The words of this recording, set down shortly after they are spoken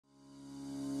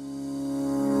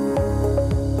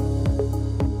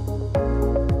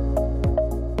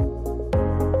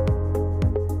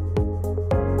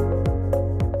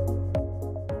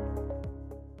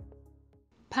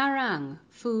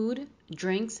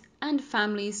drinks, and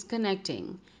families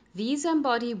connecting. These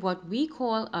embody what we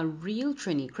call a real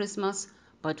Trini Christmas,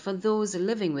 but for those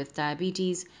living with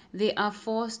diabetes, they are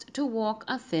forced to walk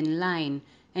a thin line,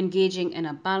 engaging in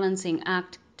a balancing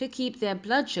act to keep their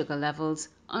blood sugar levels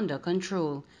under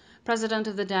control. President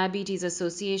of the Diabetes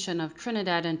Association of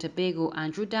Trinidad and Tobago,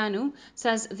 Andrew Danu,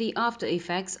 says the after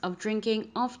effects of drinking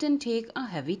often take a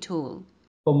heavy toll.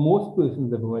 For most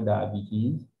persons living with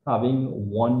diabetes,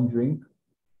 having one drink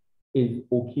is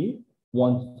okay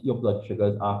once your blood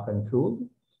sugars are controlled.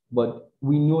 But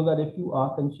we know that if you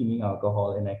are consuming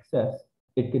alcohol in excess,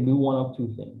 it can do one of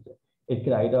two things. It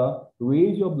could either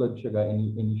raise your blood sugar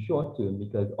in short term,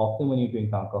 because often when you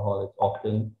drink alcohol, it's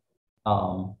often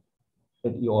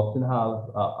you often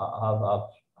have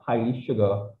highly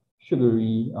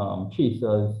sugary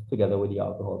chasers together with the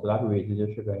alcohol, so that raises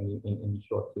your sugar in the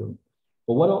short term.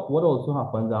 But what also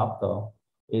happens after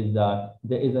is that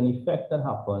there is an effect that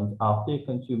happens after you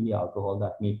consume the alcohol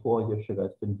that may cause your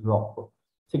sugars to drop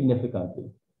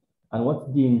significantly. And what's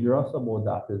dangerous about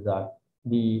that is that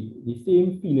the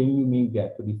same feeling you may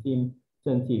get, or the same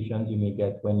sensations you may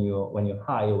get when you're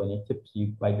high or when you're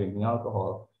tipsy by drinking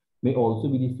alcohol, may also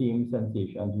be the same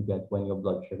sensations you get when your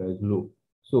blood sugar is low.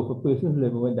 So for persons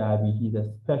living with diabetes,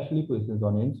 especially persons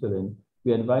on insulin,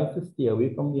 we advise to stay away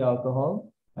from the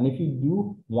alcohol. And if you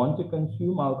do want to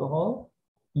consume alcohol,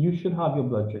 you should have your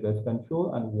blood sugars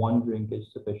controlled, and one drink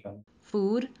is sufficient.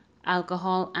 Food,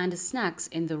 alcohol, and snacks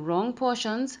in the wrong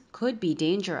portions could be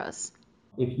dangerous.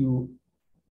 If you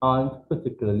aren't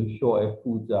particularly sure if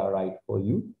foods are right for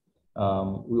you,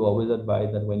 we always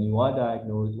advise that when you are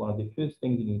diagnosed, one of the first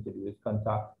things you need to do is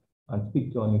contact and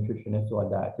speak to a nutritionist or a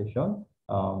dietitian.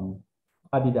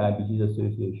 At the Diabetes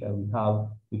Association, we have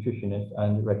nutritionists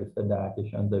and registered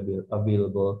dietitians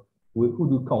available who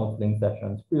do counseling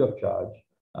sessions free of charge.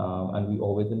 And we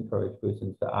always encourage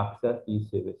persons to access these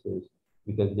services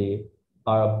because they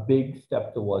are a big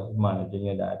step towards managing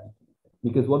your diabetes.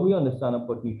 Because what we understand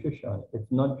about nutrition,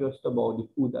 it's not just about the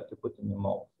food that you put in your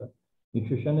mouth.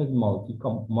 Nutrition is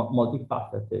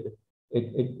multifaceted.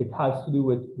 It has to do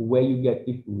with where you get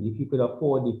the food, if you could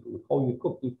afford the food, how you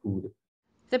cook the food.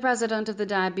 The president of the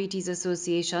Diabetes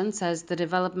Association says the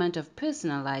development of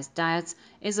personalized diets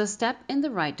is a step in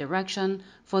the right direction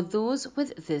for those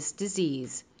with this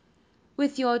disease.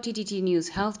 With your TTT News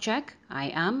Health Check,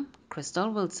 I am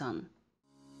Khrystal Wilson.